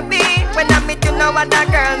baby. When I meet you now, other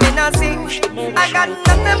girl me no see. I got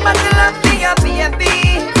nothing but the love for your baby.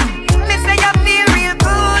 Me say you feel real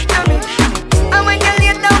good to me. And when you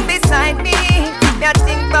lay down beside me, you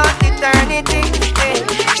think about eternity.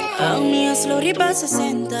 A mí es lo riba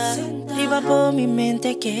 60, viva por mi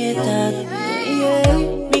mente quieta.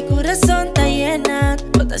 Mi corazón está llena,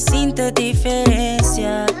 toda siente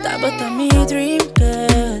diferencia. Está bota mi dream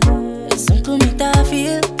girl, es un comita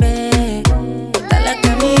feel bad. Toda la que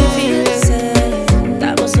me feel sad,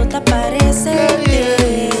 está vos otra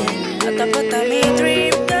parecerte. Está bota mi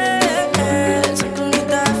dream girl, es un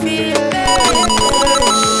comita feel bad.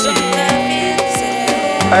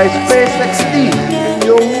 I Space XD,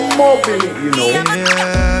 you're mobile, you know.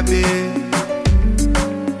 Yeah, babe.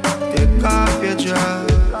 Take off your dress.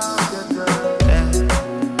 Yeah.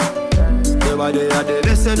 Your body are the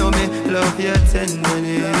listen to me, love your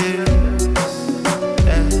tenderness.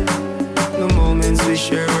 Yeah. The moments we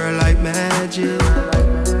share are like magic.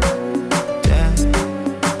 Yeah.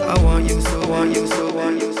 I want you so, want you so,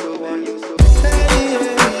 want you so, want you so. Hey,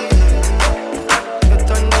 yeah. You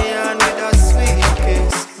turn me on with a sweet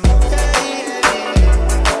kiss.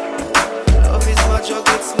 Drug,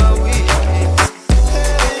 it's my weakness.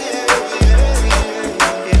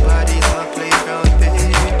 Your body's my playground,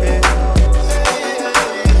 baby.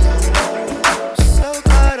 So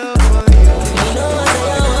caught up on you. You know I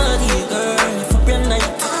say I want you, girl. For your night,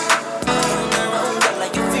 turn around that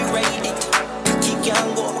like you feel ready. Kick and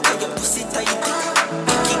go, cause your pussy tight.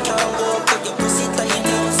 Kick and go, cause your pussy tight.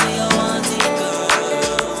 Say I want you, girl.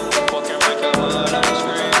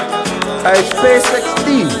 I Space XD,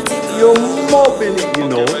 you're mobile, you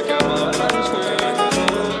know.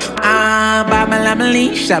 Ah,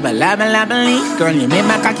 babalabalee, shabalabalabalee. Girl, you make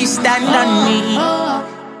my cocky stand on me.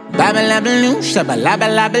 Babalabaloo,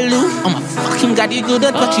 shabalabalabaloo. Oh my fucking god, you good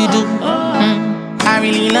at what you do. I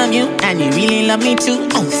really love you, and you really love me too.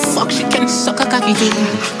 Oh fuck, she can suck a cocky too.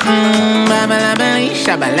 Babalabalee,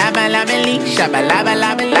 shabalabalabalee,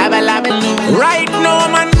 shabalabalabaloo. Right now,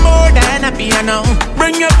 man, more than a piano.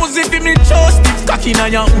 Bring your pussy to me, toast it, cocky now,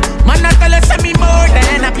 young. Man, I tell us me more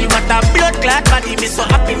than happy. What a blood clot body, me so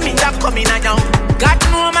happy, me that coming now, young. Got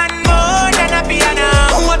no man more than a piano.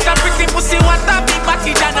 What a pretty pussy, what a big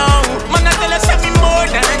body, now. Man, I tell us me more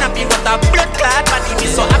than happy. What a blood clot body, me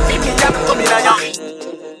so happy, me that coming now, young.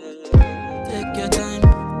 Take your time,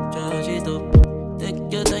 charge it up. Take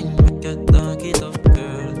your time, make it talk it up,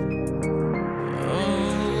 girl.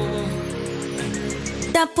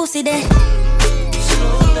 That pussy there.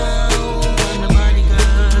 Slow down, on the body,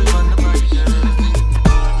 girl, on the body, girl.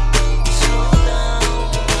 Slow down,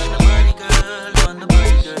 on the body, girl, on the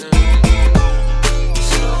body, girl.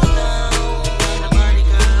 Slow down, on the body,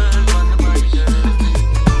 girl, on the body, girl.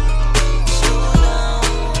 Slow down,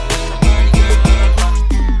 on the body, girl.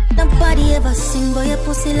 Nobody ever sing boy a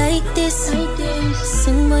pussy like this.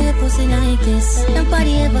 Sing boy a pussy like this.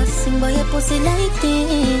 Nobody ever sing boy a pussy like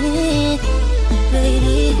this.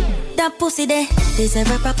 Lady, that pussy there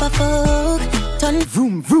deserve a proper fuck. Turn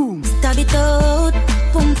vroom vroom, stab it out.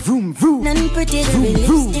 Boom vroom vroom, none pretty vroom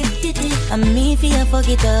vroom. And me fi a fuck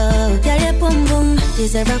it out. Girl your boom boom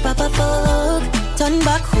deserve a proper fuck. Turn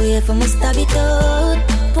back way for me stab it out.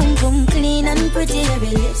 Boom boom clean and pretty. Every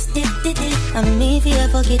lipstick and me fi a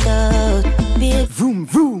fuck it out. Be vroom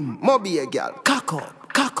vroom, mobi a gal, cock up,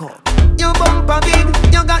 cock up. You bumper big,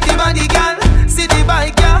 you got the body, girl. See the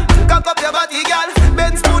bike, yeah. Cock up your body, girl.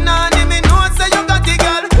 Ben spoon on him, me know say you got the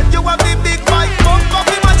girl. You have the big bike, bump up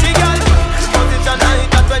the matchy, girl. Position like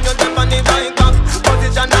that when you jump on the bike back.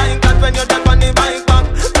 Position like that when you jump on the bike back.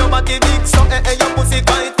 Your body big, so your pussy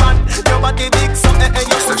quite fat. Your body big, so your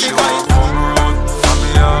pussy quite fat. Turn around,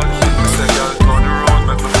 family yard. I say, girl, turn around,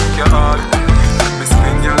 make me fuck your heart. Let me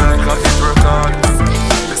spin you like a hit record.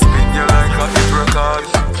 Let me spin you like a hit record.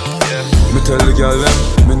 Me tell the girl them,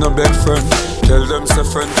 me no beg friend. Tell them say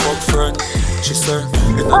friend, fuck friend. She say,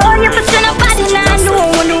 oh, you put on a body now,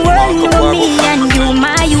 no one the world know me and you,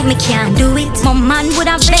 my you, me can't do it. My man would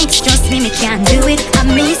have banks, trust me, me can't do it. I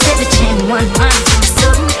me set the chain one man,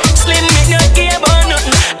 something. Slim, me no care about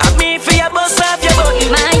nothing. I me for your bust off your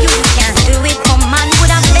button. My you can't do it. My man would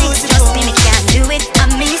have banks, trust me, me can't do it. I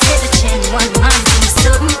me set the chain one man,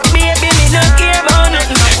 something. Baby, me no care about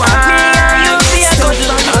nothing. I me and you for your good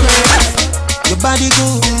love. Your body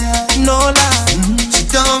good, no lie. She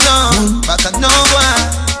don't know, but I know why.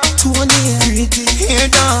 20 here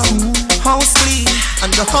down, house clean,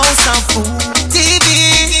 and the house of food.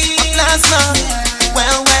 TV, last night.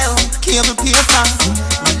 Well, came to paper.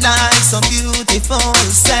 My life so beautiful,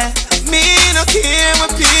 say. Me no care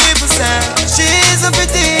what people say. She's a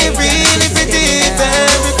pretty, really pretty,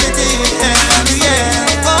 very pretty,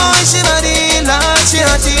 yeah. Oh, she body like she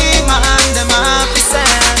a team, and them happy say.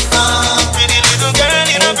 Oh, pretty little girl,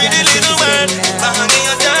 you know pretty little world. I give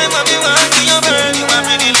your time, I be want to your bird. You a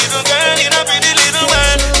pretty little girl, you know pretty little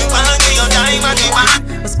world. You want to your time, I be want.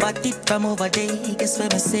 Was spot it from over there, guess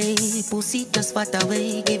what I say? Pussy just fat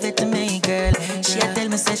away, give it to me, girl. She a tell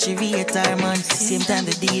me say she rate her man. Same time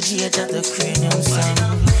the DJ chat the cranium song.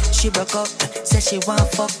 She broke up, said she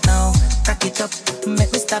want fuck now. Crack it up,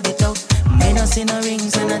 make me stab it out. Me no see no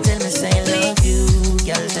rings when I tell me say I love you.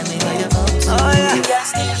 Girl, tell me where you up to. Oh yeah,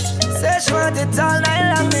 say she want it all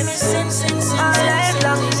night long. All night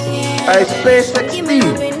long. I Space XD,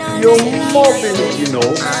 you're mobbing it, you know.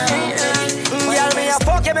 Girl, me a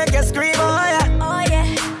fuck you make you scream, oh yeah. Oh yeah.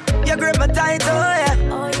 You grip me tight, oh yeah.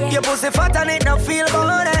 Oh yeah. Your pussy fat and it don't feel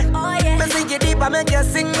good, eh. Oh yeah. Me sink you deep and make you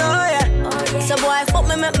sing, oh yeah. Oh yeah. So boy, fuck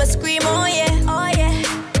me, make me scream, oh yeah. Oh yeah.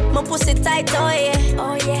 My pussy tight, oh yeah.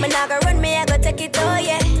 Oh yeah. Me nah go run me, I go take it, oh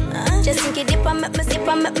yeah. Just sink you deep and make me sip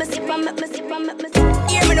and make me sip and make me sip and make me sip.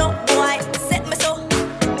 Hear me now, boy, set me so.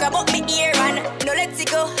 Grab up me ear and no let it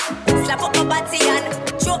go. Slap up my body and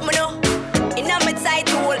choke me now. Inna me tight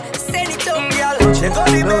hole, send it up. Girl, check out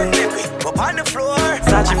the bed, baby, up on the floor.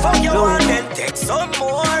 I fuck you and then take some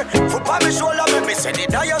more. Foot on me shoulder, make me send it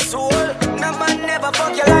down your soul. No man never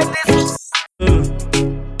fuck you like this.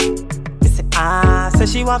 Me say, say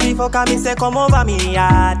she want me fuck and me say come over me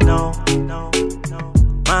yard now.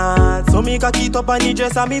 Man, so me cock it up on the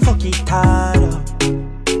dress and me fuck it hard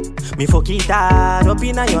up. Me fuck it hard up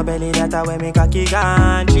inna your belly, that's where me cocky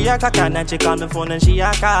gone. She a cock and she call me phone and she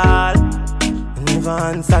a call. Never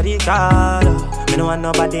answer the call. Me no want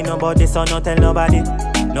nobody, so no tell nobody.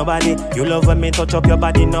 Nobody, you love when me touch up your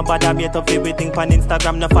body. Nobody beat up everything pan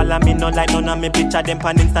Instagram. No follow me, no like none of me picture them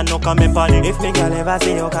pan Insta. No comment pan it. If me girl ever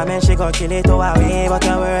see you come and she go kill it away. But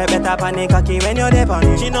you worry better pan it cocky when you're there pan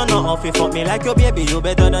it. She no know how to fuck me like your baby. You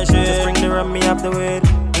better than she. Just bring the rum me up the way.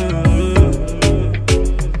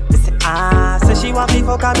 Say she want me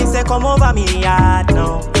fuck and me say come over me yard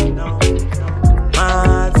now.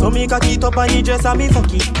 Man, so me cock it up and you dress and me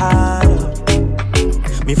fuck it hard.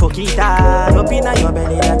 Me fuck it hard up inna your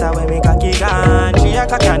belly, that's where me cocky gone. She a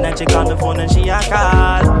cock and she call the phone and she a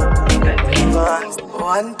call.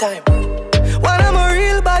 One time, when I'm a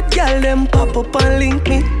real bad girl, them pop up and link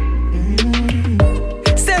me.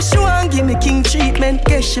 Say she want give me king treatment,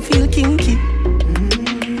 guess she feel kinky.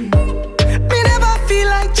 Me never feel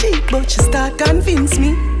like cheap, but she start convince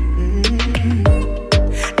me.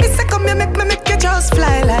 Me say come here, make you just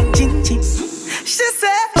fly like Gingy. She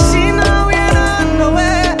said she know we not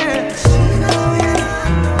nowhere.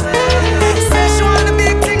 Say she want a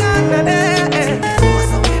big thing on the day.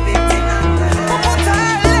 Put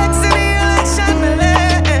her legs in the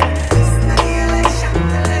election,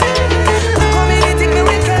 the community me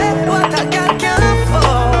wicked, what a girl can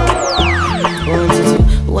afford. Want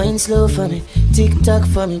to wine slow for me, tick tock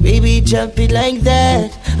for me, baby drop it like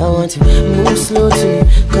that. I want to move slow to you,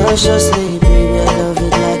 cautiously, baby I love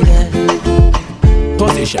it like that.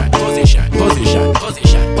 Position, position, position,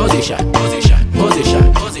 position, position, position,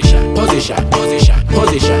 position, position, position, position,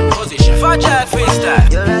 position, position. Fragile freestyle.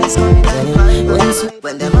 Your eyes coming like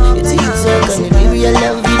when them your teeth suck on me, baby I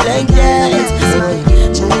love it like that.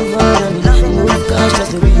 Move on, move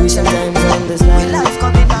cautiously, baby sometimes on this line. Your life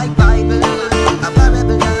coming like Bible, a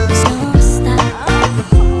parable love. So stop.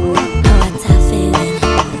 What a feeling.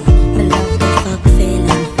 Me love the fuck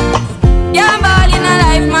feeling. Yeah, I'm all in a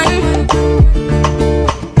life, man.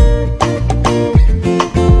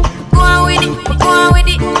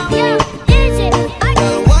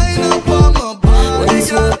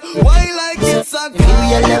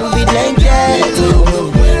 I love it like that.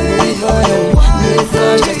 Move on, move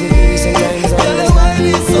fast, just baby sometimes on the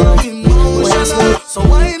line. So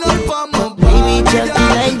wind up on my baby, jump it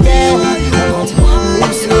like that. I want to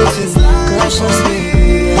move slow to cautiously.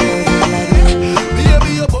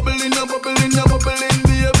 Baby, you're bubbling,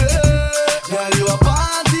 baby. Girl, you a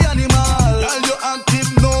party animal. Girl, you active,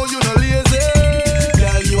 no, you no lazy.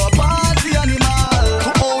 Girl, you a party animal.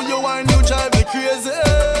 To own you wine, you drive me crazy.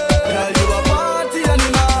 Girl, you a party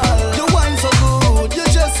animal. You wine so good, you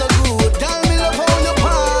just so good. Girl, me love how you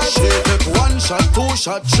party. She take 1 shot, 2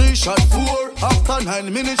 shot, 3 shot, 4. After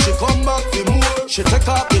 9 minutes, she come back for more. She take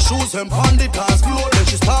off the shoes and pound the dance floor. Then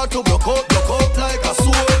she start to block out like a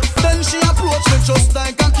sword. Then she approach me just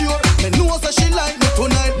like a cure. Me know that she like me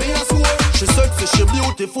tonight, me a swear. She sexy, she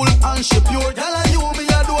beautiful and she pure. Girl, and you me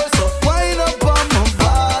adore, so wind up on my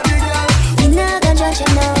body, girl.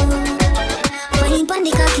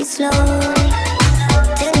 cocky slow.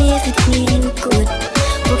 Tell me if it feel good.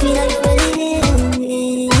 Hope you know you really need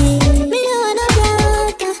me. Me no wanna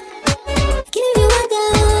data. Give you a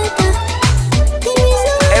data. There is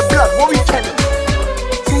no. Hey, blood, what we tell you?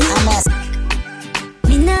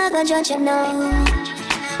 Me nah go judge you now.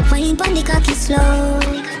 Fine pon the cocky slow.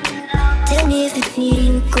 Tell me if it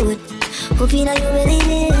feel good. Hope you know you really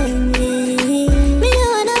need me.